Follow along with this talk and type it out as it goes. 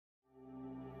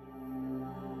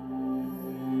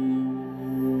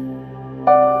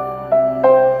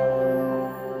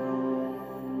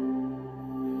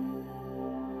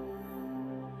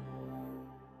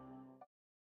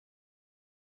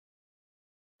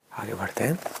आगे बढ़ते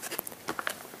हैं।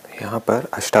 यहाँ पर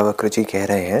अष्टावक्र जी कह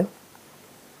रहे हैं,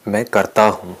 मैं करता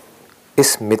हूँ।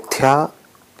 इस मिथ्या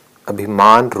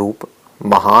अभिमान रूप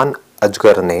महान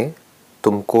अजगर ने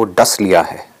तुमको डस लिया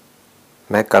है।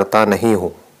 मैं करता नहीं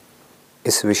हूँ।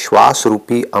 इस विश्वास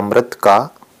रूपी अमृत का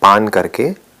पान करके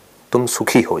तुम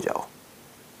सुखी हो जाओ।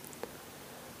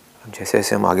 जैसे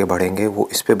जैसे हम आगे बढ़ेंगे वो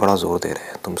इस पे बड़ा जोर दे रहे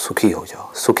हैं, तुम सुखी हो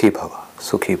जाओ, सुखी भव,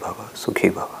 सुखी भव, सुखी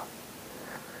भव।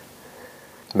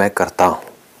 मैं करता हूँ।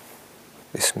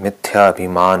 इस मिथ्या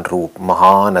अभिमान रूप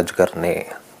महान अजगर ने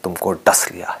तुमको डस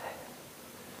लिया है।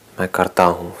 मैं करता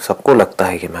हूँ, सबको लगता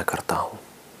है कि मैं करता हूँ,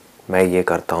 मैं ये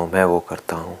करता हूँ, मैं वो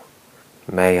करता हूँ,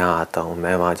 मैं यहाँ आता हूँ,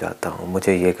 मैं वहाँ जाता हूँ,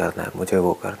 मुझे ये करना है, मुझे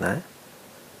वो करना है,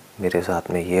 मेरे साथ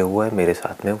में ये हुआ है, मेरे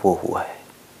साथ में वो हुआ है।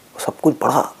 सब कुछ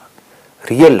बड़ा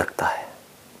रियल लगता है।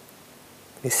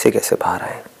 इससे कैसे बाहर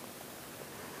आए?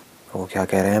 वो क्या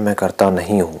कह रहे हैं, मैं करता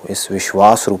नहीं हूँ। इस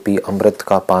विश्वास रूपी अमृत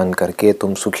का पान करके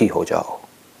तुम सुखी हो जाओ।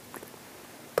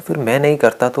 तो फिर मैं नहीं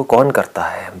करता तो कौन करता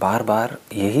है? बार बार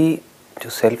यही जो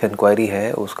सेल्फ इंक्वायरी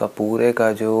है उसका पूरे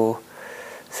का जो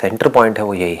सेंटर पॉइंट है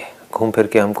वो यही है। घूम फिर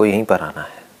के हमको यहीं पर आना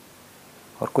है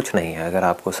और कुछ नहीं है। अगर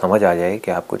आपको समझ आ जाए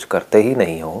कि आप कुछ करते ही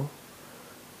नहीं हो,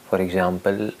 फॉर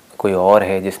एग्ज़ाम्पल कोई और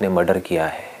है जिसने मर्डर किया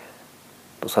है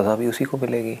तो सज़ा भी उसी को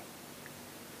मिलेगी।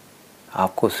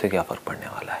 आपको उससे क्या फ़र्क पड़ने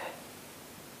वाला है?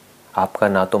 आपका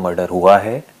ना तो मर्डर हुआ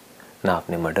है, ना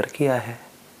आपने मर्डर किया है,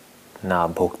 ना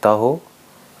आप भोगता हो,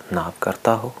 ना आप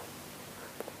करता हो।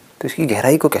 तो इसकी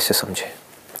गहराई को कैसे समझें?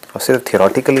 और सिर्फ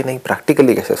थियोरेटिकली नहीं,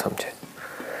 प्रैक्टिकली कैसे समझें?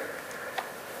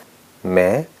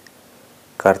 मैं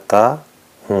करता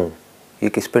हूँ, ये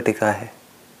किस पे टिका है?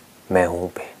 मैं हूँ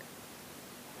पे।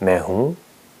 मैं हूँ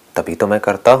तभी तो मैं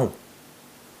करता हूँ।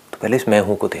 तो पहले इस मैं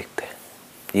हूँ को देखते हैं,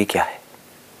 ये क्या है?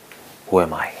 Who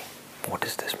am I? What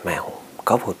is this? मैं हूँ।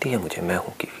 कब होती है मुझे मैं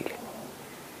हूँ की फीलिंग?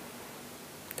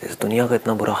 इस दुनिया का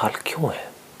इतना बुरा हाल क्यों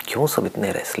है? क्यों सब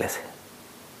इतने रेस्टलेस हैं?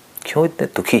 क्यों इतने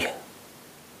दुखी हैं?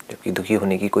 जबकि दुखी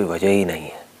होने की कोई वजह ही नहीं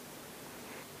है,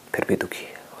 फिर भी दुखी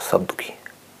है और सब दुखी है।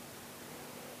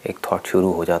 एक थॉट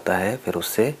शुरू हो जाता है, फिर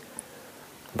उससे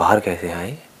बाहर कैसे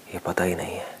आए ये पता ही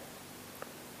नहीं है।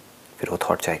 फिर वो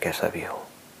थॉट चाहे कैसा भी हो,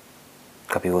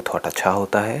 कभी वो थॉट अच्छा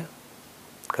होता है,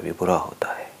 कभी बुरा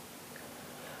होता है।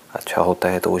 अच्छा होता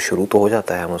है तो वो शुरू तो हो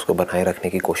जाता है, हम उसको बनाए रखने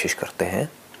की कोशिश करते हैं,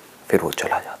 फिर वो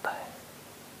चला जाता है,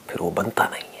 फिर वो बनता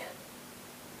नहीं है,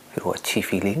 फिर वो अच्छी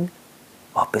फीलिंग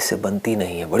वापस से बनती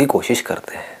नहीं है। बड़ी कोशिश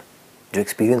करते हैं, जो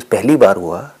एक्सपीरियंस पहली बार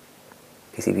हुआ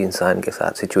किसी भी इंसान के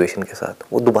साथ, सिचुएशन के साथ,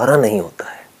 वो दोबारा नहीं होता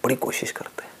है। बड़ी कोशिश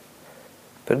करते हैं,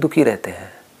 फिर दुखी रहते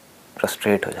हैं,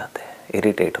 फ्रस्ट्रेट हो जाते हैं,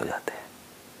 इरिटेट हो जाते हैं।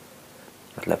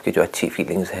 मतलब कि जो अच्छी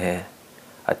फीलिंग्स हैं,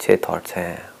 अच्छे थॉट्स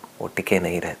हैं, वो टिके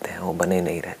नहीं रहते हैं, वो बने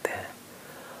नहीं रहते हैं,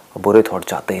 और बुरे थॉट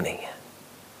जाते ही नहीं हैं।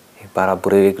 एक बार आप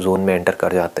बुरे एक जोन में एंटर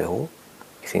कर जाते हो,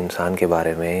 किसी इंसान के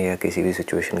बारे में या किसी भी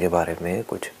सिचुएशन के बारे में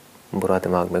कुछ बुरा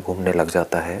दिमाग में घूमने लग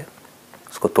जाता है,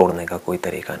 उसको तोड़ने का कोई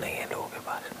तरीका नहीं है लोगों के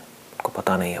पास। उनको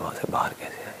पता नहीं है वहाँ से बाहर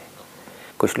कैसे आए।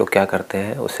 कुछ लोग क्या करते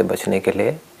हैं, उससे बचने के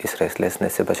लिए, इस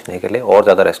रेस्टलेसनेस से बचने के लिए और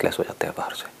ज़्यादा रेस्टलेस हो जाते हैं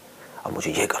बाहर से। अब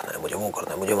मुझे ये करना है, मुझे वो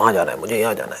करना है, मुझे वहाँ जाना है, मुझे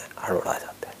यहाँ जाना है, हड़बड़ा जाते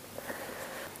हैं।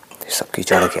 सबकी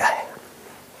जड़ क्या है?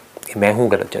 ये मैं हूँ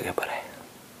गलत जगह पर है।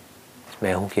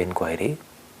 मैं हूँ की इंक्वायरी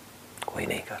कोई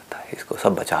नहीं करता है, इसको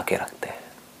सब बचा के रखते हैं।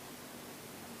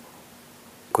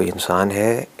 कोई इंसान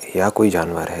है या कोई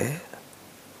जानवर है,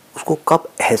 उसको कब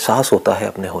एहसास होता है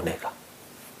अपने होने का?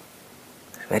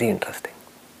 Very interesting,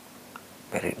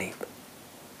 very deep.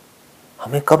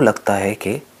 हमें कब लगता है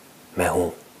कि मैं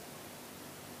हूँ?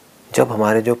 जब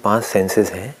हमारे जो 5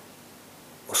 सेंसेस हैं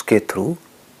उसके थ्रू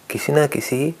किसी ना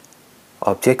किसी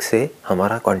ऑब्जेक्ट से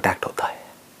हमारा कांटेक्ट होता है।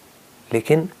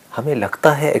 लेकिन हमें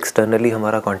लगता है एक्सटर्नली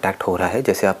हमारा कांटेक्ट हो रहा है।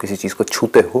 जैसे आप किसी चीज़ को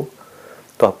छूते हो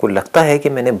तो आपको लगता है कि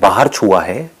मैंने बाहर छुआ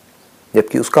है,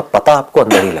 जबकि उसका पता आपको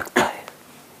अंदर ही लगता है।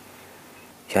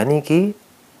 यानी कि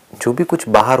जो भी कुछ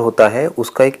बाहर होता है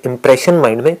उसका एक इम्प्रेशन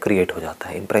माइंड में क्रिएट हो जाता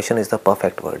है। Impression is the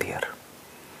perfect word here.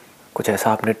 कुछ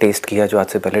ऐसा आपने टेस्ट किया जो आज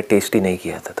से पहले टेस्ट ही नहीं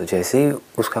किया था, तो जैसे ही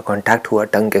उसका कांटेक्ट हुआ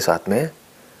टंग के साथ में,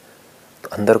 तो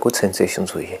अंदर कुछ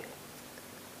सेंसेशंस हुई है,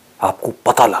 आपको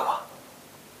पता लगा,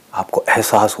 आपको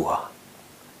एहसास हुआ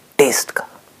टेस्ट का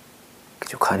कि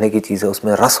जो खाने की चीज़ है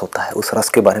उसमें रस होता है। उस रस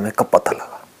के बारे में कब पता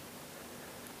लगा?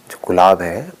 जो गुलाब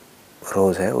है,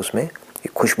 रोज़ है, उसमें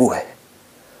एक खुशबू है,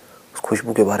 उस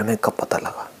खुशबू के बारे में कब पता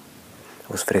लगा?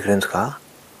 उस फ्रेग्रेंस का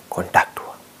कांटेक्ट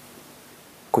हुआ।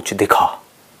 कुछ दिखा,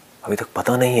 अभी तक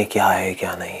पता नहीं है क्या है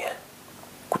क्या नहीं है,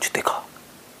 कुछ दिखा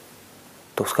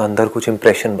तो उसका अंदर कुछ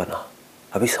इम्प्रेशन बना,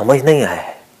 अभी समझ नहीं आया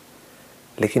है,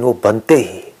 लेकिन वो बनते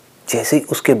ही जैसे ही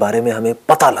उसके बारे में हमें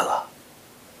पता लगा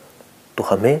तो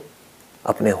हमें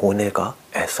अपने होने का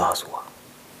एहसास एहसास हुआ।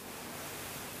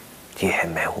 ये है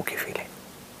मैं हूं की फीलिंग।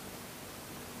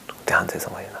 तो ध्यान से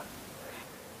समझना,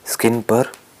 स्किन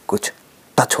पर कुछ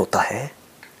टच होता है,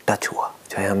 टच हुआ,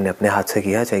 चाहे हमने अपने हाथ से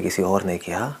किया चाहे किसी और ने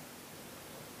किया,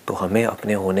 तो हमें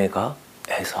अपने होने का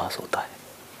एहसास होता है।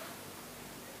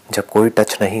 जब कोई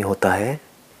टच नहीं होता है,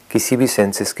 किसी भी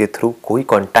सेंसेस के थ्रू कोई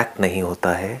कांटेक्ट नहीं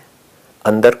होता है,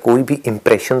 अंदर कोई भी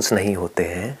इम्प्रेशंस नहीं होते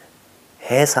हैं,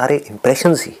 है सारे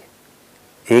इम्प्रेशंस ही।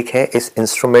 एक है इस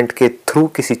इंस्ट्रूमेंट के थ्रू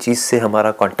किसी चीज़ से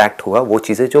हमारा कांटेक्ट हुआ, वो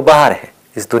चीज़ें जो बाहर है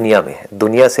इस दुनिया में है।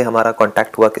 दुनिया से हमारा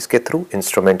कांटेक्ट हुआ किसके थ्रू?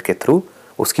 इंस्ट्रूमेंट के थ्रू।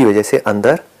 उसकी वजह से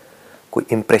अंदर कोई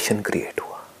इम्प्रेशन क्रिएट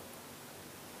हुआ।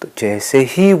 तो जैसे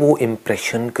ही वो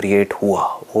इम्प्रेशन क्रिएट हुआ,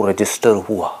 वो रजिस्टर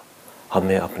हुआ,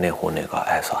 हमें अपने होने का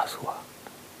एहसास हुआ।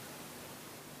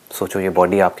 सोचो ये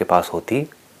बॉडी आपके पास होती,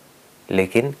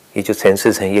 लेकिन ये जो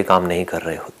सेंसेस हैं ये काम नहीं कर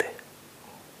रहे होते,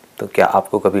 तो क्या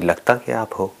आपको कभी लगता कि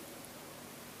आप हो?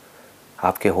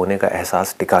 आपके होने का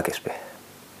एहसास टिका किस पे?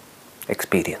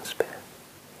 एक्सपीरियंस पे।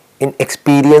 इन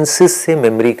एक्सपीरियंसेस से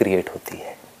मेमोरी क्रिएट होती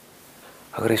है।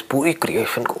 अगर इस पूरी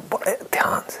क्रिएशन को बड़े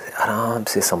ध्यान से आराम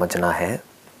से समझना है,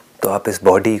 तो आप इस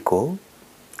बॉडी को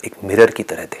एक मिरर की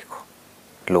तरह देखो।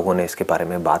 लोगों ने इसके बारे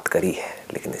में बात करी है,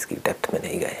 लेकिन इसकी डेप्थ में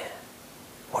नहीं गए हैं।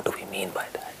 What do we mean by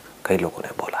that? कई लोगों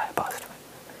ने बोला है पास्ट में,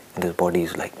 this body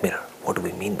is like mirror. What do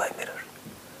we mean bye mirror?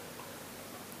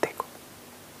 देखो,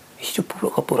 ये जो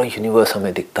पूरा का पूरा यूनिवर्स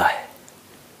हमें दिखता है,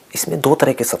 इसमें दो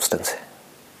तरह के सब्सटेंस है।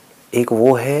 एक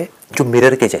वो है जो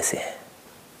मिरर के जैसे है,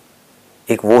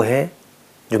 एक वो है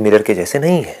जो मिरर के जैसे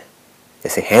नहीं है।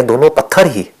 जैसे हैं दोनों पत्थर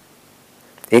ही।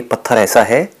 एक पत्थर ऐसा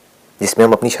है जिसमें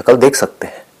हम अपनी शक्ल देख सकते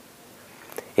हैं,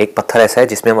 एक पत्थर ऐसा है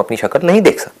जिसमें हम अपनी शक्ल नहीं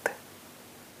देख सकते।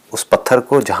 उस पत्थर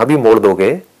को जहां भी मोड़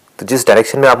दोगे, तो जिस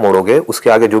डायरेक्शन में आप मोड़ोगे उसके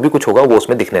आगे जो भी कुछ होगा वो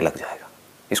उसमें दिखने लग जाएगा।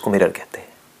 इसको मिरर कहते हैं।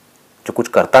 जो कुछ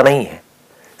करता नहीं है,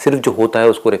 सिर्फ जो होता है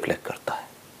उसको रिफ्लेक्ट करता है।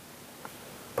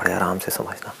 बड़े आराम से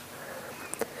समझना,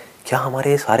 क्या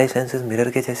हमारे सारे सेंसेस मिरर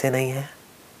के जैसे नहीं हैं?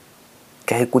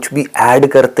 क्या ये कुछ भी ऐड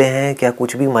करते हैं, क्या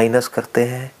कुछ भी माइनस करते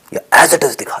हैं, या एज इट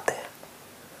इज दिखाते हैं?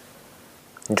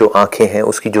 जो आंखें हैं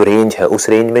उसकी जो रेंज है, उस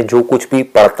रेंज में जो कुछ भी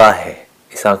पड़ता है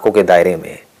इस आंखों के दायरे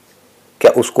में,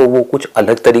 क्या उसको वो कुछ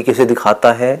अलग तरीके से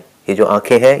दिखाता है, ये जो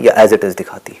आंखें हैं, या एज इट इज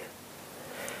दिखाती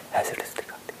है? एज इट इज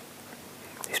दिखाती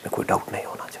है। इसमें कोई डाउट नहीं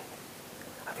होना चाहिए।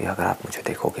 अभी अगर आप मुझे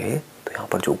देखोगे तो यहाँ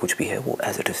पर जो कुछ भी है वो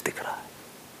एज इट इज दिख रहा है।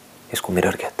 इसको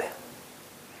मिरर कहते हैं।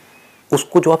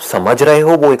 उसको जो आप समझ रहे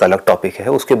हो वो एक अलग टॉपिक है।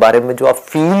 उसके बारे में जो आप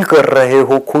फील कर रहे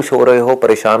हो, खुश हो रहे हो,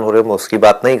 परेशान हो रहे हो, मैं उसकी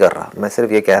बात नहीं कर रहा। मैं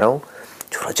सिर्फ ये कह रहा हूँ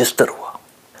जो रजिस्टर हुआ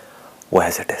वो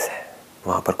एज इट इज है,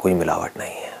 वहां पर कोई मिलावट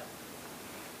नहीं है।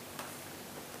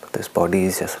 This body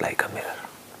is just like a mirror.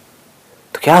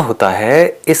 तो क्या होता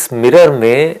है, इस मिरर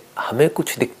में हमें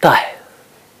कुछ दिखता है।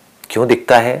 क्यों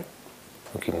दिखता है?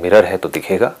 क्योंकि मिरर है तो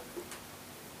दिखेगा,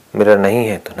 मिरर नहीं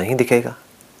है तो नहीं दिखेगा।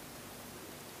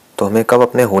 तो हमें कब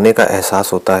अपने होने का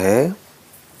एहसास होता है?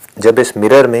 जब इस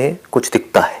मिरर में कुछ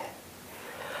दिखता है।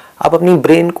 आप अपनी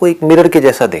ब्रेन को एक मिरर के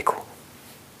जैसा देखो।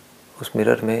 उस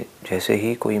मिरर में जैसे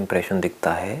ही कोई इंप्रेशन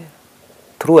दिखता है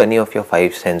through any of your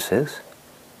 5 senses,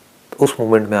 तो उस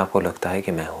मोमेंट में आपको लगता है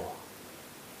कि मैं हूँ।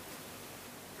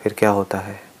 फिर क्या होता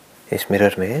है, इस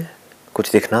मिरर में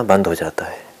कुछ दिखना बंद हो जाता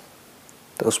है।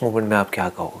 तो उस मोमेंट में आप क्या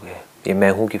कहोगे? ये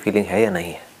मैं हूँ की फीलिंग है या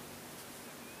नहीं है?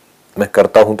 मैं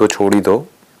करता हूँ तो छोड़ ही दो,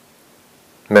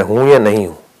 मैं हूँ या नहीं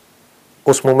हूँ?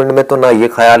 उस मोमेंट में तो ना ये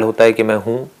ख्याल होता है कि मैं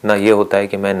हूँ, ना ये होता है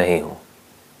कि मैं नहीं हूँ।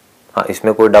 हाँ,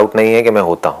 इसमें कोई डाउट नहीं है कि मैं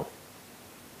होता हूँ।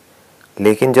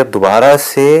 लेकिन जब दोबारा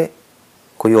से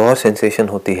कोई और सेंसेशन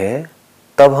होती है,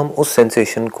 तब हम उस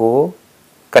सेंसेशन को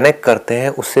कनेक्ट करते हैं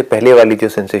उससे पहले वाली जो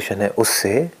सेंसेशन है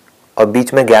उससे, और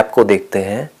बीच में गैप को देखते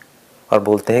हैं और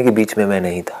बोलते हैं कि बीच में मैं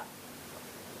नहीं था।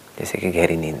 जैसे कि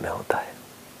गहरी नींद में होता है।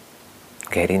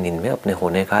 गहरी नींद में अपने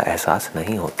होने का एहसास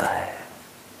नहीं होता है।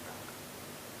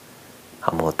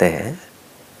 हम होते हैं,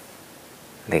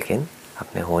 लेकिन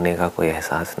अपने होने का कोई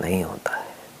एहसास नहीं होता है।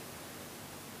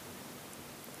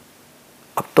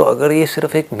 अब तो अगर ये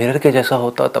सिर्फ एक मिरर के जैसा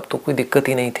होता तब तो कोई दिक्कत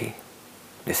ही नहीं थी।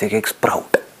 जैसे कि एक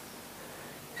स्प्राउट,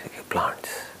 जैसे कि प्लांट्स,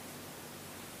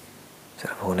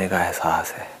 सिर्फ होने का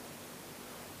एहसास है,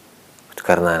 कुछ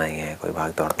करना नहीं है, कोई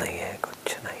भाग दौड़ नहीं है,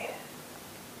 कुछ नहीं है।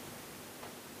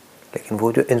 लेकिन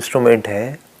वो जो इंस्ट्रूमेंट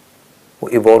है वो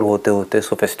इवॉल्व होते होते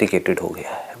सोफिस्टिकेटेड हो गया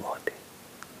है बहुत ही।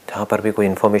 जहाँ पर भी कोई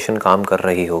इन्फॉर्मेशन काम कर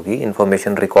रही होगी,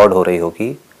 इन्फॉर्मेशन रिकॉर्ड हो रही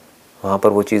होगी, वहाँ पर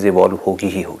वो चीज़ इवॉल्व होगी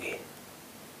ही होगी।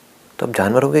 तो अब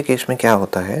जानवरों के केस में क्या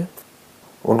होता है,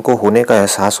 उनको होने का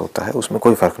एहसास होता है, उसमें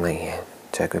कोई फ़र्क नहीं है,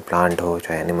 चाहे कोई प्लांट हो,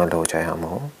 चाहे एनिमल हो, चाहे हम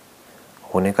हो।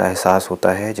 होने का एहसास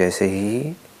होता है जैसे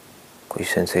ही कोई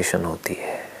सेंसेशन होती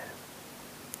है,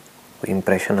 कोई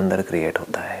इम्प्रेशन अंदर क्रिएट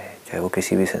होता है, चाहे वो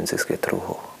किसी भी सेंसेस के थ्रू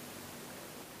हो।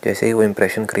 जैसे ही वो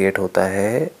इम्प्रेशन क्रिएट होता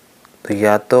है तो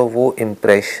या तो वो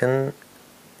इम्प्रेशन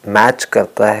मैच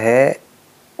करता है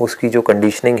उसकी जो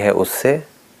कंडीशनिंग है उससे।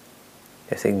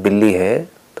 जैसे एक बिल्ली है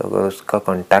तो अगर उसका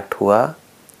कांटेक्ट हुआ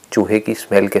चूहे की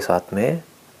स्मेल के साथ में,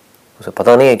 उसे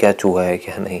पता नहीं है क्या चूहा है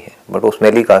क्या नहीं है, बट वो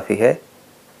स्मेल ही काफ़ी है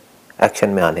एक्शन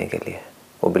में आने के लिए।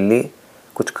 वो बिल्ली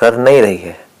कुछ कर नहीं रही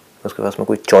है, उसके पास में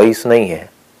कोई चॉइस नहीं है,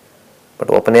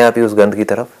 बट वो अपने आप ही उस गंध की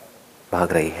तरफ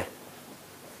भाग रही है।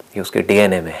 ये उसके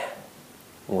डीएनए में है,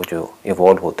 वो जो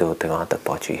इवॉल्व होते होते वहाँ तक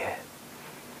पहुँची है।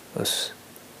 उस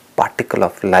पार्टिकल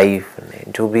ऑफ लाइफ ने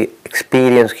जो भी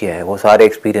एक्सपीरियंस किया है वो सारे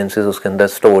एक्सपीरियंसेस उसके अंदर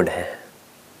स्टोर्ड हैं,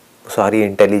 वो सारी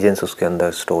इंटेलिजेंस उसके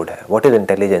अंदर स्टोर्ड है। What is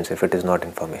intelligence if it is not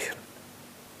information?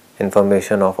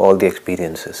 Information of all the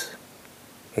experiences,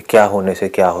 कि क्या होने से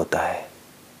क्या होता है,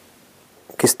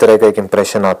 किस तरह का एक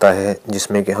इम्प्रेशन आता है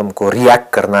जिसमें कि हमको रिएक्ट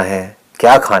करना है,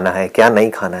 क्या खाना है क्या नहीं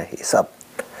खाना है, ये सब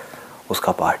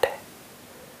उसका पार्ट है।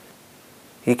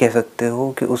 ये कह सकते हो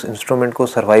कि उस इंस्ट्रूमेंट को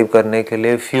सरवाइव करने के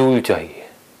लिए फ्यूल चाहिए।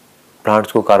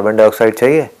 प्लांट्स को कार्बन डाइऑक्साइड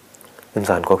चाहिए,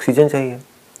 इंसान को ऑक्सीजन चाहिए,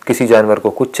 किसी जानवर को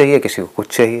कुछ चाहिए, किसी को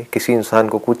कुछ चाहिए, किसी इंसान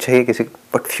को कुछ चाहिए,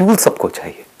 बट फ्यूल सबको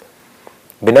चाहिए।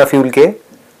 बिना फ्यूल के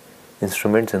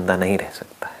इंस्ट्रूमेंट जिंदा नहीं रह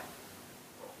सकता है।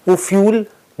 वो फ्यूल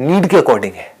नीड के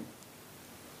अकॉर्डिंग है।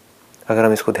 अगर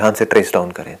हम इसको ध्यान से ट्रेस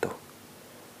डाउन करें तो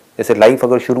जैसे लाइफ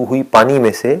अगर शुरू हुई पानी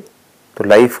में से, तो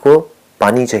लाइफ को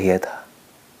पानी चाहिए था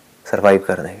सरवाइव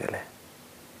करने के लिए,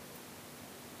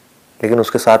 लेकिन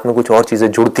उसके साथ में कुछ और चीजें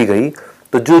जुड़ती गई,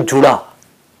 तो जो जुड़ा,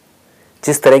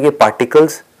 जिस तरह के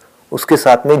पार्टिकल्स उसके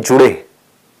साथ में जुड़े,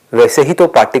 वैसे ही तो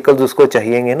पार्टिकल्स उसको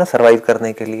चाहिएंगे ना सरवाइव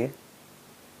करने के लिए,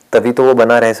 तभी तो वो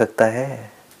बना रह सकता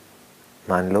है।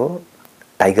 मान लो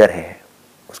टाइगर है,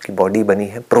 उसकी बॉडी बनी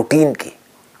है प्रोटीन की,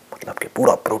 मतलब कि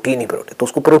पूरा प्रोटीन ही प्रोटीन, तो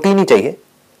उसको प्रोटीन ही चाहिए,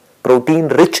 प्रोटीन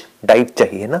रिच डाइट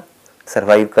चाहिए ना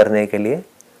सरवाइव करने के लिए।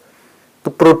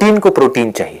 तो प्रोटीन को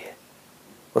प्रोटीन चाहिए,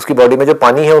 उसकी बॉडी में जो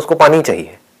पानी है उसको पानी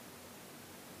चाहिए,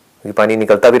 क्योंकि पानी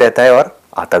निकलता भी रहता है और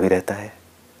आता भी रहता है।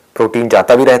 प्रोटीन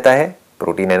जाता भी रहता है,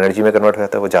 प्रोटीन एनर्जी में कन्वर्ट हो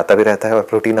जाता है, वो जाता भी रहता है और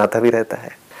प्रोटीन आता भी रहता है।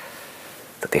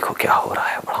 तो देखो क्या हो रहा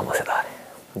है, बड़ा मजेदार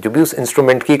है। जो भी उस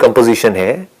इंस्ट्रूमेंट की कंपोजिशन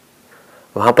है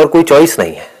वहां पर कोई चॉइस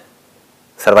नहीं है।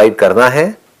 सरवाइव करना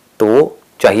है तो वो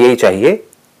चाहिए ही चाहिए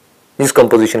जिस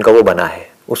कंपोजिशन का वो बना है।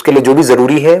 उसके लिए जो भी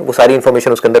जरूरी है वो सारी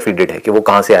इंफॉर्मेशन उसके अंदर फीडेड है कि वो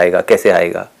कहां से आएगा, कैसे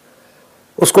आएगा।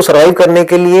 उसको सरवाइव करने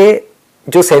के लिए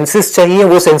जो सेंसेस चाहिए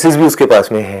वो सेंसेस भी उसके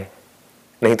पास में है,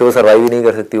 नहीं तो वो सरवाइव ही नहीं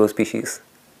कर सकती वो स्पीशीज।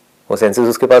 वो सेंसेस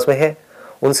उसके पास में है,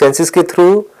 उन सेंसेस के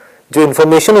थ्रू जो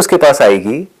इंफॉर्मेशन उसके पास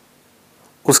आएगी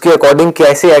उसके अकॉर्डिंग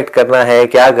कैसे एक्ट करना है,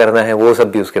 क्या करना है, वो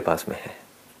सब भी उसके पास में है।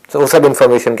 तो वो सब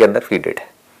इंफॉर्मेशन के अंदर फीडेड है।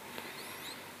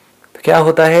 तो क्या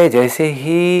होता है, जैसे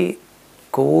ही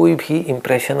कोई भी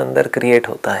इंप्रेशन अंदर क्रिएट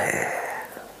होता है,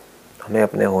 हमें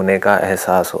अपने होने का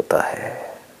एहसास होता है,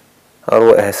 और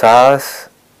वो एहसास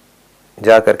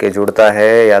जा करके जुड़ता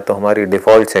है या तो हमारी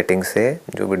डिफ़ॉल्ट सेटिंग से,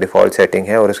 जो भी डिफ़ॉल्ट सेटिंग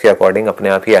है, और उसके अकॉर्डिंग अपने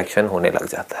आप ही एक्शन होने लग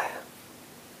जाता है।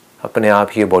 अपने आप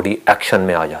ही ये बॉडी एक्शन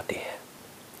में आ जाती है,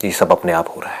 ये सब अपने आप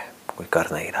हो रहा है, कोई कर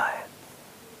नहीं रहा है,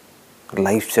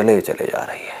 लाइफ चले चले जा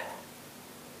रही है।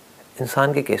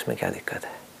 इंसान के केस में क्या दिक्कत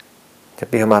है? जब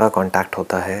भी हमारा कांटेक्ट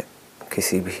होता है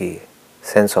किसी भी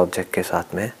सेंस ऑब्जेक्ट के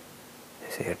साथ में,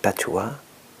 जैसे टच हुआ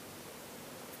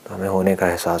तो हमें होने का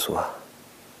एहसास हुआ।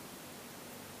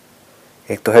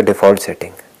 एक तो है डिफ़ॉल्ट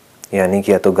सेटिंग, यानी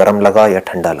कि या तो गर्म लगा या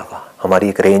ठंडा लगा। हमारी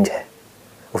एक रेंज है,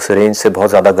 उस रेंज से बहुत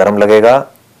ज़्यादा गर्म लगेगा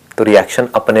तो रिएक्शन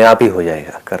अपने आप ही हो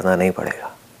जाएगा, करना नहीं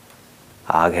पड़ेगा।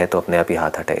 आग है तो अपने आप ही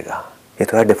हाथ हटेगा। ये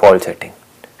तो है डिफ़ॉल्ट सेटिंग।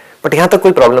 बट यहाँ तक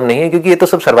कोई प्रॉब्लम नहीं है, क्योंकि ये तो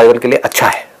सब सर्वाइवल के लिए अच्छा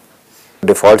है।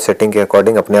 डिफ़ॉल्ट सेटिंग के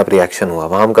अकॉर्डिंग अपने आप रिएक्शन हुआ,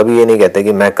 वहाँ हम कभी ये नहीं कहते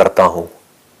कि मैं करता हूँ,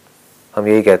 हम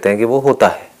यही कहते हैं कि वो होता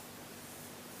है,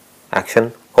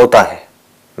 एक्शन होता है,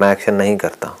 मैं एक्शन नहीं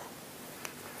करता हूँ।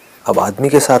 अब आदमी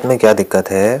के साथ में क्या दिक्कत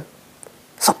है,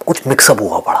 सब कुछ मिक्सअप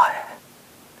हुआ पड़ा है।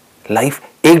 लाइफ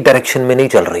एक डायरेक्शन में नहीं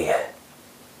चल रही है,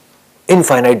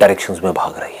 इनफाइनाइट डायरेक्शंस में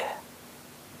भाग रही है।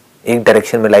 एक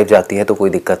डायरेक्शन में लाइफ जाती है तो कोई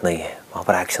दिक्कत नहीं है, वहाँ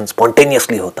पर एक्शन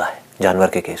स्पॉन्टेनियसली होता है। जानवर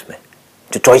के केस में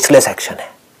जो चॉइसलेस एक्शन है,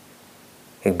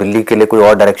 एक बिल्ली के लिए कोई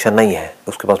और डायरेक्शन नहीं है,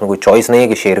 उसके पास में कोई चॉइस नहीं है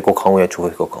कि शेर को खाऊं या चूहे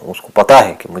को खाऊं। उसको पता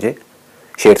है कि मुझे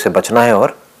शेर से बचना है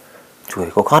और चूहे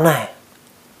को खाना है।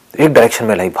 तो एक डायरेक्शन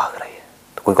में लाइफ भाग रही है,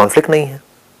 तो कोई कॉन्फ्लिक्ट नहीं है।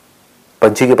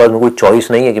 पंछी के पास में कोई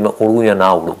चॉइस नहीं है कि मैं उड़ूं या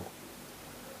ना उड़ूं,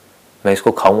 मैं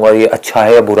इसको खाऊंगा, ये अच्छा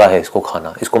है या बुरा है इसको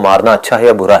खाना, इसको मारना अच्छा है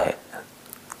या बुरा है।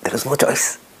 There is no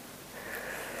choice.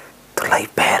 तो लाइफ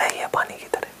बह रही है पानी की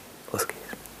तरह उसके।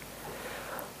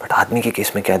 बट आदमी के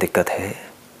केस में क्या दिक्कत है,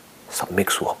 सब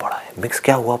मिक्स हुआ पड़ा है। मिक्स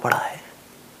क्या हुआ पड़ा है,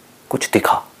 कुछ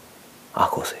दिखा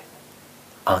आंखों से,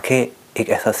 आंखें एक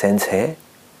ऐसा सेंस है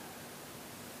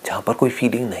जहां पर कोई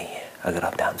फीलिंग नहीं है। अगर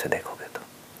आप ध्यान से देखोगे तो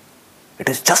it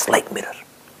is just like mirror,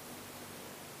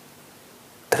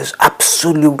 there is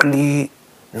absolutely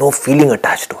know feeling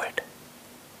attached to it.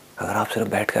 अगर आप सिर्फ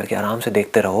बैठ करके आराम से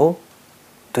देखते रहो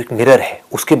तो एक मिरर है,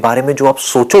 उसके बारे में जो आप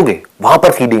सोचोगे वहां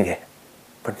पर फीलिंग है,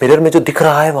 बट मिरर में जो दिख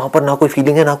रहा है वहां पर ना कोई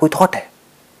फीलिंग है ना कोई थॉट है।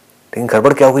 लेकिन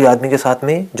गड़बड़ क्या हुई आदमी के साथ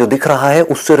में, जो दिख रहा है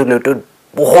उससे रिलेटेड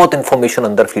बहुत इंफॉर्मेशन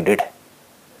अंदर फीडेड है।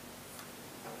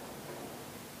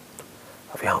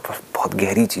 अब यहां पर बहुत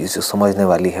गहरी चीज जो समझने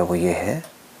वाली है वो ये है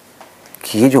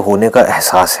कि ये जो होने का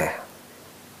एहसास है,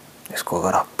 इसको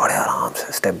अगर आप बड़े आराम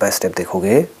से स्टेप बाय स्टेप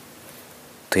देखोगे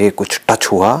तो ये कुछ टच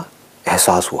हुआ,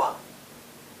 एहसास हुआ,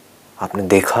 आपने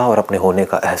देखा और अपने होने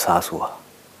का एहसास हुआ,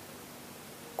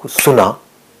 कुछ सुना,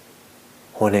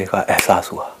 होने का एहसास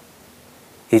हुआ।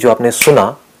 ये जो आपने सुना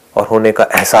और होने का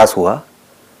एहसास हुआ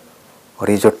और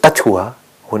ये जो टच हुआ,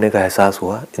 होने का एहसास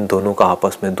हुआ, इन दोनों का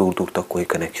आपस में दूर दूर तक कोई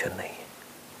कनेक्शन नहीं है।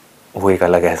 वो एक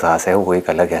अलग एहसास है, वो एक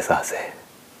अलग एहसास है।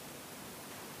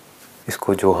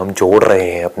 इसको जो हम जोड़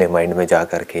रहे हैं अपने माइंड में जा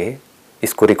करके,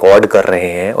 इसको रिकॉर्ड कर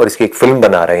रहे हैं और इसकी एक फिल्म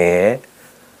बना रहे हैं,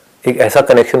 एक ऐसा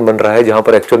कनेक्शन बन रहा है जहां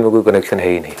पर एक्चुअल में कोई कनेक्शन है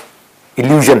ही नहीं,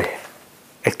 इल्यूजन है,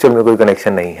 एक्चुअल में कोई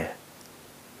कनेक्शन नहीं है।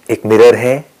 एक मिरर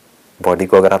है, बॉडी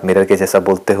को अगर आप मिरर के जैसा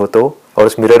बोलते हो तो, और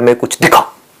उस मिरर में कुछ दिखा,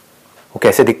 वो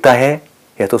कैसे दिखता है,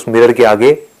 या तो उस मिरर के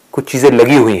आगे कुछ चीजें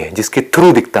लगी हुई हैं जिसके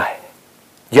थ्रू दिखता है,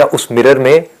 या उस मिरर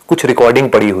में कुछ रिकॉर्डिंग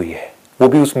पड़ी हुई है, वो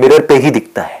भी उस मिरर पे ही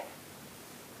दिखता है।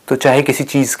 तो चाहे किसी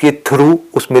चीज के थ्रू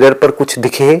उस मिरर पर कुछ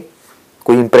दिखे,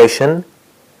 कोई इंप्रेशन,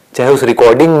 चाहे उस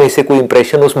रिकॉर्डिंग में से कोई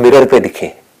इंप्रेशन उस मिरर पे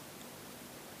दिखे,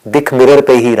 दिख मिरर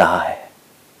पे ही रहा है।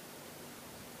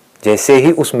 जैसे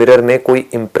ही उस मिरर में कोई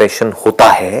इंप्रेशन होता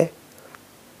है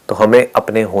तो हमें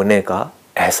अपने होने का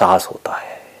एहसास होता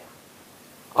है।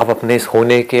 अब अपने इस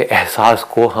होने के एहसास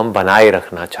को हम बनाए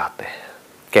रखना चाहते हैं।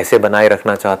 कैसे बनाए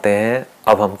रखना चाहते हैं?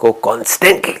 अब हमको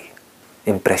कॉन्स्टेंटली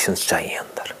इंप्रेशंस चाहिए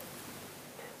अंदर।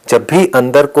 जब भी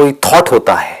अंदर कोई थॉट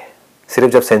होता है,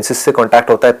 सिर्फ जब सेंसेस से कांटेक्ट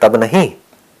होता है तब नहीं,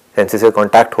 सेंसेस से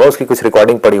कांटेक्ट हुआ, उसकी कुछ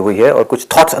रिकॉर्डिंग पड़ी हुई है और कुछ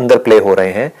थॉट्स अंदर प्ले हो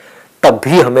रहे हैं, तब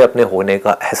भी हमें अपने होने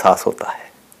का एहसास होता है।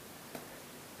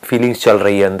 फीलिंग्स चल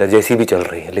रही है अंदर, जैसी भी चल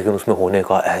रही है, लेकिन उसमें होने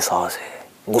का एहसास है।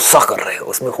 गुस्सा कर रहे हो,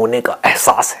 उसमें होने का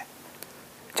एहसास है।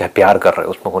 चाहे प्यार कर रहे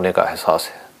हो, उसमें होने का एहसास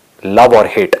है। लव और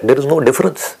hate, there is no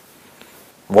difference.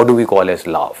 What do we call as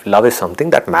love? Love is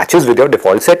something that matches with your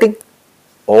default setting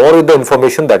और with the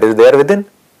information that is there with in.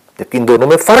 जबकि इन दोनों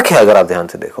में फर्क है अगर आप ध्यान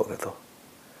से देखोगे तो।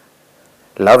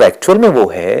 लव एक्चुअल में वो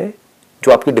है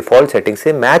जो आपकी डिफॉल्ट सेटिंग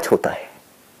से मैच होता है।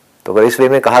 तो अगर इस वे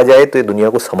में कहा जाए तो ये दुनिया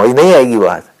को समझ नहीं आएगी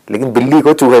बात, लेकिन बिल्ली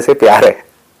को चूहे से प्यार है।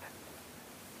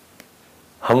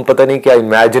 हम पता नहीं क्या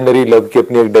इमेजिनरी लव की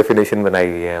अपनी एक डेफिनेशन बनाई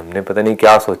हुई है, हमने पता नहीं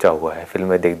क्या सोचा हुआ है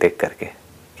फिल्में देख देख करके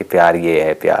कि प्यार ये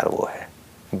है, प्यार वो है।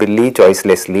 बिल्ली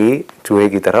चॉइसलेसली चूहे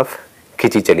की तरफ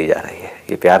खिंची चली जा रही है।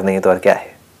 ये प्यार नहीं है तो और क्या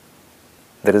है?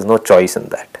 There is no choice in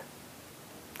that.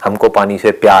 हमको पानी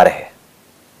से प्यार है,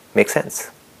 मेक सेंस।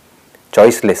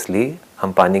 चॉइसलेसली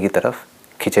हम पानी की तरफ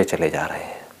खिंचे चले जा रहे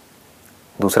हैं।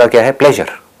 दूसरा क्या है? प्लेजर।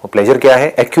 वो प्लेजर क्या है?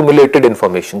 एक्यूमुलेटेड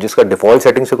इंफॉर्मेशन, जिसका डिफॉल्ट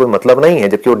सेटिंग से कोई मतलब नहीं है,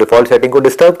 जबकि वो डिफॉल्ट सेटिंग को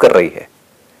डिस्टर्ब कर रही है।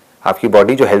 आपकी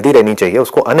बॉडी जो हेल्दी रहनी चाहिए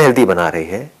उसको अनहेल्दी बना रही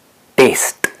है।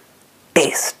 टेस्ट,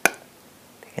 टेस्ट,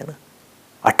 ठीक है ना?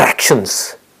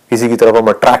 अट्रैक्शंस, किसी की तरफ हम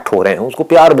अट्रैक्ट हो रहे हैं, उसको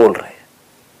प्यार बोल रहे हैं।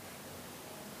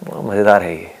 मजेदार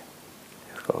है ये।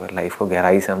 इसको अगर लाइफ को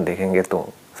गहराई से हम देखेंगे तो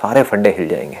सारे फंडे हिल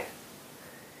जाएंगे।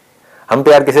 हम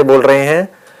प्यार किसे बोल रहे हैं?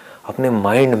 अपने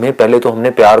माइंड में पहले तो हमने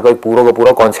प्यार का एक पूरा का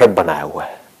पूरा कॉन्सेप्ट बनाया हुआ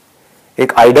है,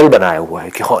 एक आइडल बनाया हुआ है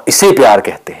कि हाँ इसे प्यार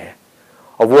कहते हैं,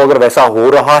 और वो अगर वैसा हो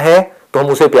रहा है तो हम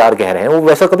उसे प्यार कह रहे हैं। वो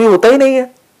वैसा कभी होता ही नहीं है,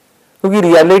 क्योंकि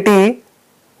रियलिटी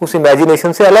उस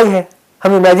इमेजिनेशन से अलग है।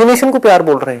 हम इमेजिनेशन को प्यार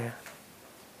बोल रहे हैं।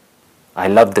 I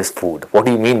love this food, what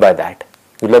do you mean by that?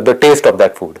 You love the test of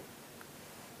that food.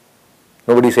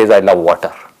 Nobody says I love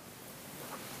water.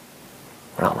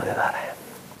 बड़ा मजेदार है।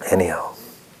 Anyhow,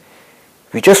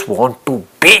 we just want to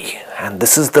be, and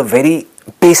this is the very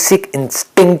basic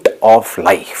instinct of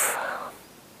life,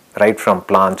 right from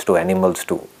plants to animals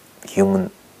to human,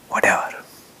 whatever.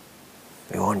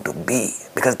 We want to be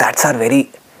because that's our very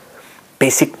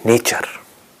basic nature.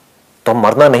 तो हम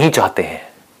मरना नहीं चाहते हैं।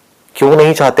 क्यों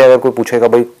नहीं चाहते? अगर कोई पूछेगा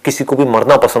भाई किसी को भी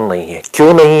मरना पसंद नहीं है,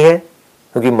 क्यों नहीं है?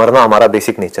 क्योंकि मरना हमारा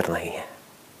बेसिक नेचर नहीं है।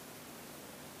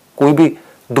 कोई भी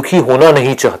दुखी होना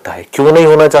नहीं चाहता है। क्यों नहीं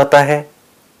होना चाहता है?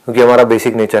 क्योंकि हमारा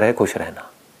बेसिक नेचर है खुश रहना।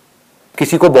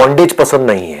 किसी को बॉन्डेज पसंद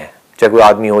नहीं है, चाहे कोई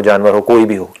आदमी हो, जानवर हो, कोई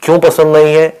भी हो। क्यों पसंद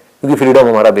नहीं है? क्योंकि फ्रीडम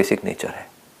हमारा बेसिक नेचर है,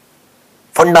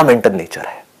 फंडामेंटल नेचर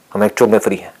है। हम एक्चुअल में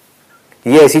फ्री हैं।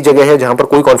 ये ऐसी जगह है जहां पर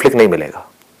कोई कॉन्फ्लिक्ट नहीं मिलेगा।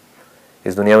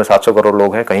 इस दुनिया में 700 करोड़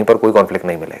लोग हैं, कहीं पर कोई कॉन्फ्लिक्ट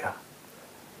नहीं मिलेगा,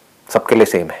 सबके लिए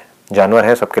सेम है। जानवर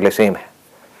है, सबके लिए सेम है।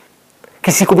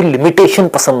 किसी को भी लिमिटेशन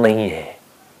पसंद नहीं है,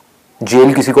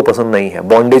 जेल किसी को पसंद नहीं है,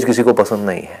 बॉन्डेज किसी को पसंद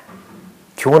नहीं है।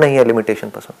 क्यों नहीं है लिमिटेशन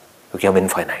पसंद? क्योंकि हम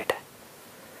इनफाइनाइट है।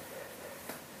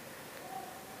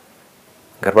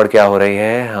 गड़बड़ क्या हो रही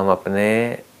है? हम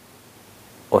अपने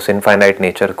उस इनफाइनाइट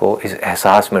नेचर को इस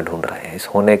एहसास में ढूंढ रहे हैं, इस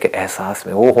होने के एहसास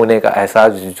में। वो होने का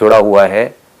एहसास जुड़ा हुआ है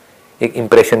एक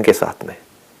इंप्रेशन के साथ में,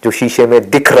 जो शीशे में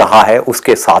दिख रहा है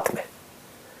उसके साथ में।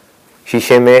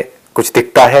 शीशे में कुछ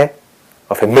दिखता है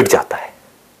और फिर मिट जाता है,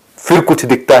 फिर कुछ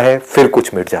दिखता है, फिर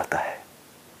कुछ मिट जाता है।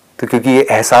 तो क्योंकि ये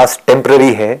एहसास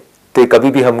टेम्पररी है, तो ये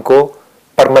कभी भी हमको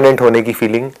परमानेंट होने की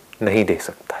फीलिंग नहीं दे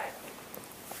सकता है।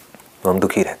 तो हम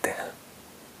दुखी रहते हैं।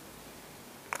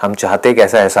 हम चाहते एक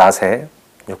ऐसा एहसास है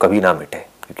जो कभी ना मिटे,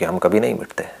 क्योंकि हम कभी नहीं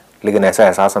मिटते हैं। लेकिन ऐसा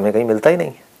एहसास हमें कहीं मिलता ही नहीं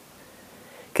है।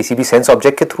 किसी भी सेंस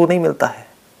ऑब्जेक्ट के थ्रू नहीं मिलता है,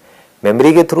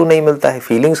 मेमोरी के थ्रू नहीं मिलता है,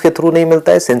 फीलिंग्स के थ्रू नहीं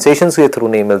मिलता है, सेंसेशंस के थ्रू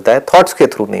नहीं मिलता है, थॉट्स के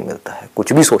थ्रू नहीं मिलता है।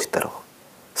 कुछ भी सोचते रहो,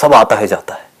 सब आता है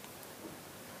जाता है।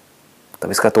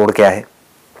 तब इसका तोड़ क्या है?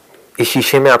 इस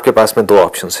शीशे में आपके पास में दो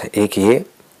ऑप्शंस हैं। एक ये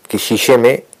कि शीशे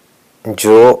में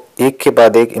जो एक के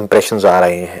बाद एक इंप्रेशंस आ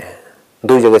रहे हैं,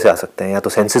 दो जगह से आ सकते हैं, या तो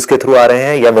सेंसेस के थ्रू आ रहे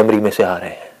हैं या मेमोरी में से आ रहे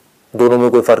हैं। दोनों में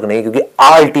कोई फर्क नहीं, क्योंकि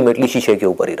अल्टीमेटली शीशे के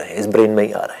ऊपर ही रहे, इस ब्रेन में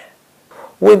ही आ रहे हैं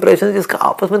वो इंप्रेशन जिसका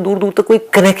आपस में दूर दूर तक कोई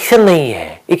कनेक्शन नहीं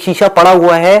है। एक शीशा पड़ा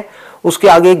हुआ है, उसके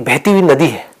आगे एक बहती हुई नदी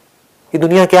है। ये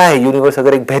दुनिया क्या है? यूनिवर्स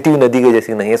अगर एक बहती हुई नदी के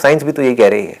जैसी नहीं है। साइंस भी तो यही कह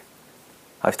रही है।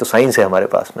 आज तो साइंस है हमारे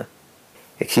पास में।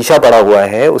 एक शीशा पड़ा हुआ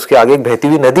है, उसके आगे एक बहती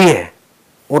हुई नदी है।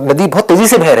 वो नदी बहुत तेजी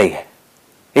से बह रही है,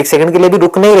 एक सेकंड के लिए भी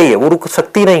रुक नहीं रही है, वो रुक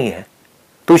सकती नहीं है।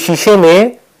 तो शीशे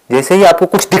में जैसे ही आपको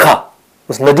कुछ दिखा,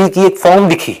 उस नदी की एक फॉर्म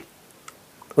दिखी,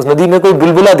 उस नदी में कोई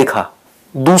बुलबुला दिखा,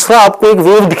 दूसरा आपको एक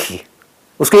वेव दिखी,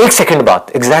 उसके एक सेकंड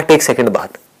बाद, एग्जैक्ट एक सेकंड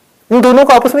बाद, इन दोनों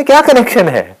का आपस में क्या कनेक्शन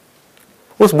है?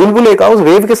 उस बुलबुले का उस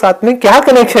वेव के साथ में क्या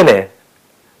कनेक्शन है?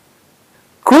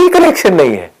 कोई कनेक्शन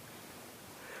नहीं है।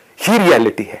 ये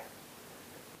रियलिटी है।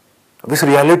 अब इस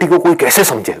रियलिटी को कोई कैसे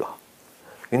समझेगा?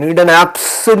 You need an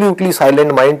absolutely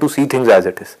silent mind to see things as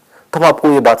it is. तब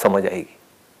आपको ये बात समझ आएगी।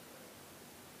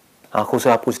 आंखों से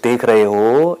आप कुछ देख रहे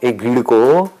हो, एक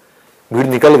भीड़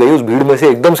निकल गई, उस भीड़ में से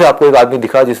एकदम से आपको एक आदमी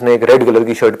दिखा जिसने एक रेड कलर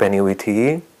की शर्ट पहनी हुई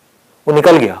थी, वो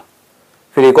निकल गया।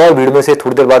 फिर एक और भीड़ में से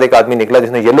थोड़ी देर बाद एक आदमी निकला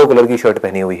जिसने येलो कलर की शर्ट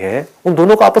पहनी हुई है। उन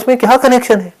दोनों का आपस में क्या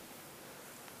कनेक्शन है?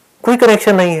 कोई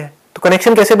कनेक्शन नहीं है। तो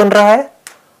कनेक्शन कैसे बन रहा है?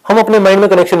 हम अपने माइंड में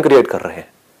कनेक्शन क्रिएट कर रहे हैं।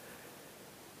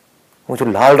 वो जो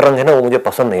लाल रंग है ना, वो मुझे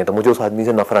पसंद नहीं है, तो मुझे उस आदमी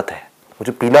से नफरत है। वो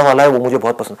जो पीला वाला है, वो मुझे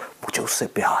बहुत पसंद, मुझे उससे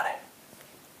प्यार है।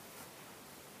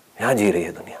 यहां जी रही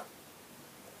है दुनिया।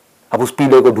 अब उस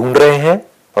पीले को ढूंढ रहे हैं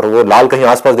और वो लाल कहीं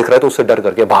आसपास दिख रहा है तो उससे डर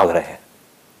करके भाग रहे हैं।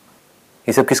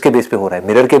 ये सब किसके बेस पे हो रहा है?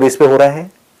 मिरर के बेस पे हो रहा है,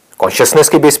 कॉन्शियसनेस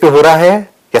के बेस पे हो रहा है,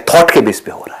 या थॉट के बेस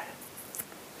पे हो रहा है?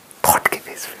 थॉट के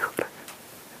बेस पे हो रहा है।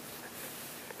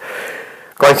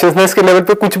 कॉन्शियसनेस के लेवल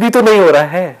पे कुछ भी तो नहीं हो रहा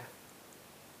है।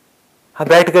 आप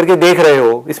बैठ करके देख रहे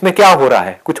हो, इसमें क्या हो रहा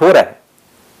है? कुछ हो रहा है?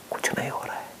 कुछ नहीं हो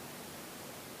रहा है।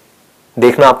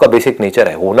 देखना आपका बेसिक नेचर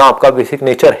है, होना आपका बेसिक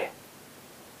नेचर है।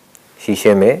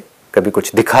 शीशे में कभी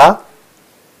कुछ दिखा,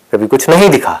 कभी कुछ नहीं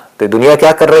दिखा। तो दुनिया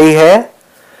क्या कर रही है?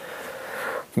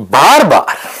 बार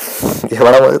बार, ये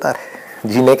बड़ा मजेदार है,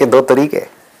 जीने के दो तरीके।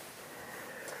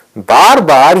 बार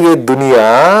बार ये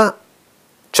दुनिया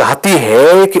चाहती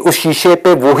है कि उस शीशे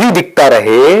पे वो ही दिखता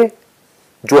रहे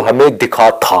जो हमें दिखा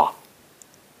था,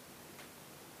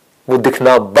 वो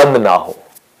दिखना बंद ना हो।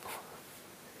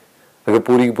 अगर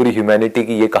पूरी की पूरी ह्यूमैनिटी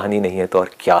की ये कहानी नहीं है तो और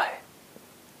क्या है?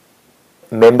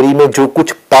 मेमोरी में जो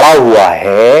कुछ पड़ा हुआ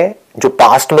है, जो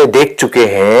पास्ट में देख चुके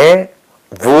हैं,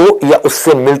 वो या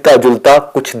उससे मिलता जुलता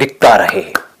कुछ दिखता रहे।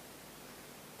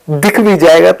 दिख भी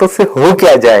जाएगा तो उससे हो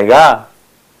क्या जाएगा?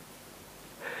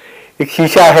 एक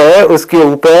शीशा है, उसके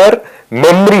ऊपर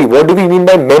memory, what do we mean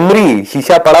by memory?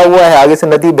 शीशा पड़ा हुआ है, आगे से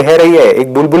नदी बह रही है,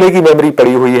 एक बुलबुले की मेमोरी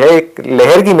पड़ी हुई है, एक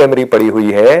लहर की मेमोरी पड़ी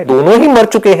हुई है। दोनों ही मर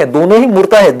चुके हैं, दोनों ही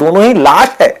मुर्दा है, दोनों ही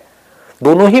लाश है,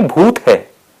 दोनों ही भूत है,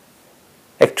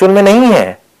 एक्चुअल में नहीं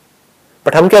है।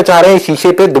 बट हम क्या चाह रहे हैं?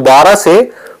 शीशे पे दोबारा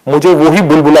से मुझे वो ही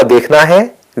बुलबुला देखना है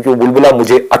क्योंकि वो बुलबुला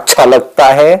मुझे अच्छा लगता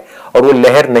है, और वो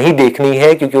लहर नहीं देखनी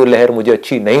है क्योंकि वो लहर मुझे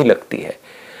अच्छी नहीं लगती है।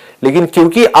 लेकिन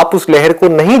क्योंकि आप उस लहर को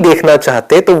नहीं देखना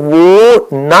चाहते, तो वो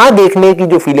ना देखने की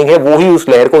जो फीलिंग है वो ही उस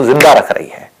लहर को जिंदा रख रही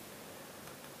है।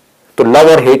 तो लव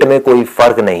और हेट में कोई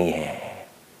फर्क नहीं है।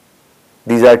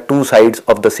 These are two sides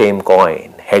of the same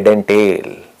coin, head and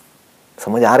tail.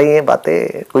 समझ आ रही है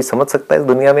बातें? कोई समझ सकता है इस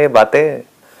दुनिया में बातें?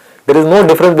 There is no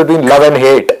difference between love and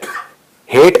hate.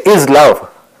 Hate is love,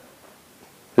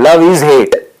 love is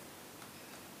hate.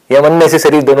 ये हम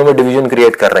अननेसेसरी दोनों में डिवीजन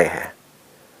क्रिएट कर रहे हैं।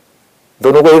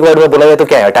 दोनों को एक वर्ड में बोला जाए तो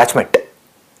क्या है? अटैचमेंट।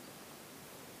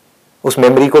 उस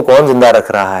मेमोरी को कौन जिंदा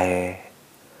रख रहा है?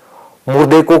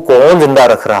 मुर्दे को कौन जिंदा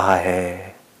रख रहा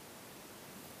है?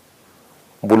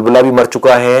 बुलबुला भी मर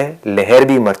चुका है, लहर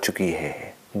भी मर चुकी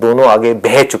है, दोनों आगे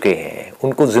बह चुके हैं।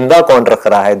 उनको जिंदा कौन रख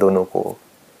रहा है दोनों को?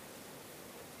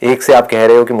 एक से आप कह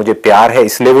रहे हो कि मुझे प्यार है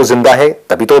इसलिए वो जिंदा है,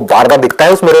 तभी तो बार बार दिखता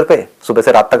है उस मिरर पे सुबह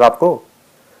से रात तक आपको।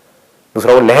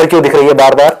 दूसरा, वो लहर क्यों दिख रही है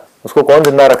बार बार? उसको कौन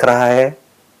जिंदा रख रहा है?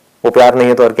 वो प्यार नहीं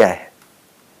है तो और क्या है?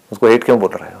 उसको हेट क्यों बोल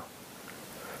रहे हो?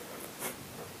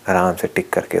 आराम से टिक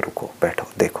करके रुको, बैठो,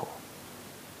 देखो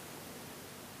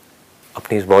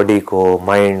अपनी इस बॉडी को,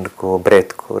 माइंड को,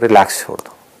 ब्रेथ को रिलैक्स छोड़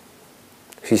दो।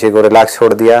 शीशे को रिलैक्स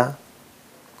छोड़ दिया,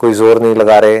 कोई जोर नहीं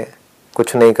लगा रहे,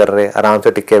 कुछ नहीं कर रहे, आराम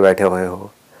से टिके बैठे हुए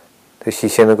हो, तो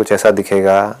शीशे में कुछ ऐसा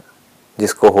दिखेगा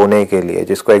जिसको होने के लिए,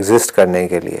 जिसको एग्जिस्ट करने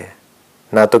के लिए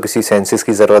ना तो किसी सेंसेस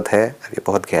की ज़रूरत है। ये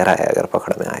बहुत गहरा है अगर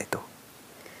पकड़ में आए तो।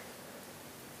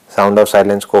 साउंड ऑफ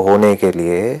साइलेंस को होने के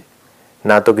लिए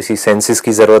ना तो किसी सेंसेस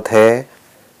की ज़रूरत है,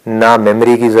 ना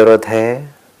मेमोरी की ज़रूरत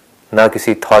है, ना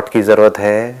किसी थॉट की ज़रूरत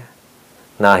है,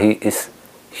 ना ही इस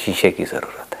शीशे की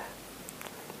ज़रूरत है।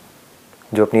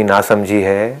 जो अपनी नासमझी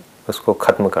है उसको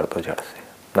ख़त्म कर दो जड़ से।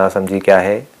 नासमझी क्या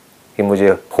है? कि मुझे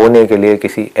होने के लिए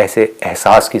किसी ऐसे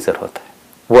एहसास की ज़रूरत है,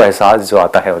 वो एहसास जो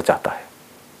आता है और जाता है,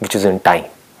 which is in time,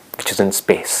 which is in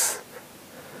space.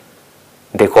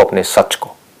 देखो अपने सच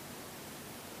को,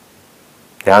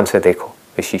 ध्यान से देखो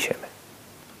इस शीशे में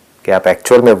कि आप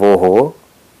एक्चुअल में वो हो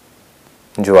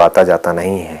जो आता जाता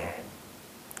नहीं है,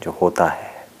 जो होता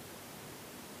है।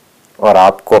 और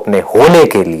आपको अपने होने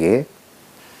के लिए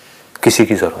किसी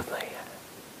की जरूरत नहीं है।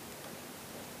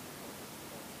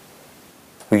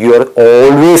 You are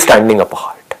always standing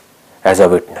apart as a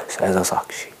witness, as a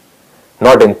Sakshi,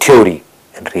 not in theory,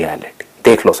 in reality.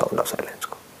 देख लो साउंड ऑफ साइलेंस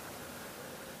को।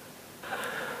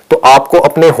 तो आपको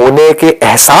अपने होने के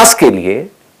एहसास के लिए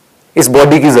इस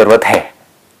बॉडी की जरूरत है,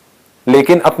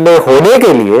 लेकिन अपने होने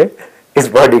के लिए इस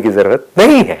बॉडी की जरूरत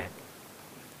नहीं है।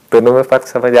 दोनों में फर्क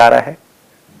समझ आ रहा है?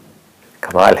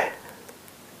 कमाल है।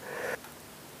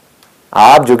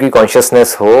 आप जो कि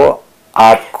कॉन्शियसनेस हो,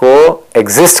 आपको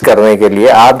एग्जिस्ट करने के लिए,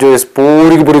 आप जो इस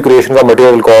पूरी की पूरी क्रिएशन का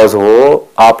मटेरियल कॉज हो,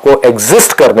 आपको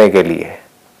एग्जिस्ट करने के लिए,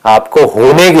 आपको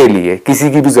होने के लिए किसी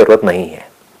की भी जरूरत नहीं है।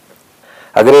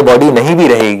 अगर ये बॉडी नहीं भी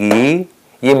रहेगी,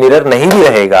 ये मिरर नहीं भी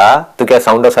रहेगा, तो क्या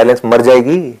साउंड ऑफ साइलेंस मर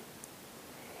जाएगी?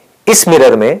 इस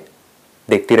मिरर में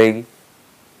देखती रहेगी,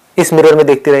 इस मिरर में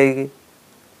देखती रहेगी,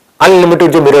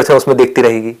 अनलिमिटेड जो मिरर्स है उसमें देखती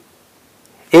रहेगी।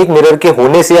 एक मिरर के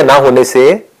होने से या ना होने से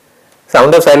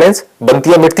साउंड ऑफ साइलेंस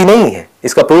बनती या मिटती नहीं है।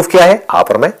 इसका प्रूफ क्या है? आप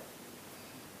और मैं।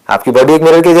 आपकी बॉडी एक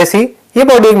मिरर के जैसी, ये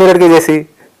बॉडी एक मिरर के जैसी,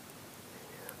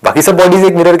 बाकी सब बॉडीज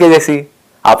एक मिरर के जैसी।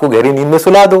 आपको गहरी नींद में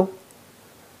सुला दो,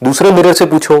 दूसरे मिरर से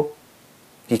पूछो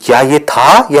कि क्या ये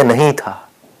था या नहीं था?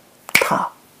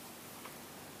 था।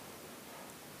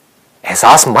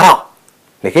 एहसास मरा,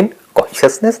 लेकिन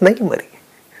कॉन्शियसनेस नहीं मरी।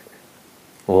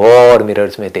 वो और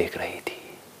मिरर्स में देख रही थी,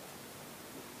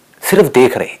 सिर्फ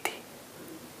देख रही थी।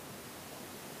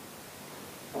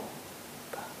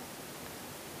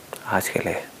 आज के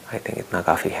लिए आई थिंक इतना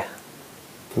काफी है,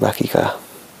 बाकी का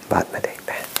बाद में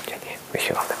देखते हैं। चलिए, wish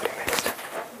you all the best.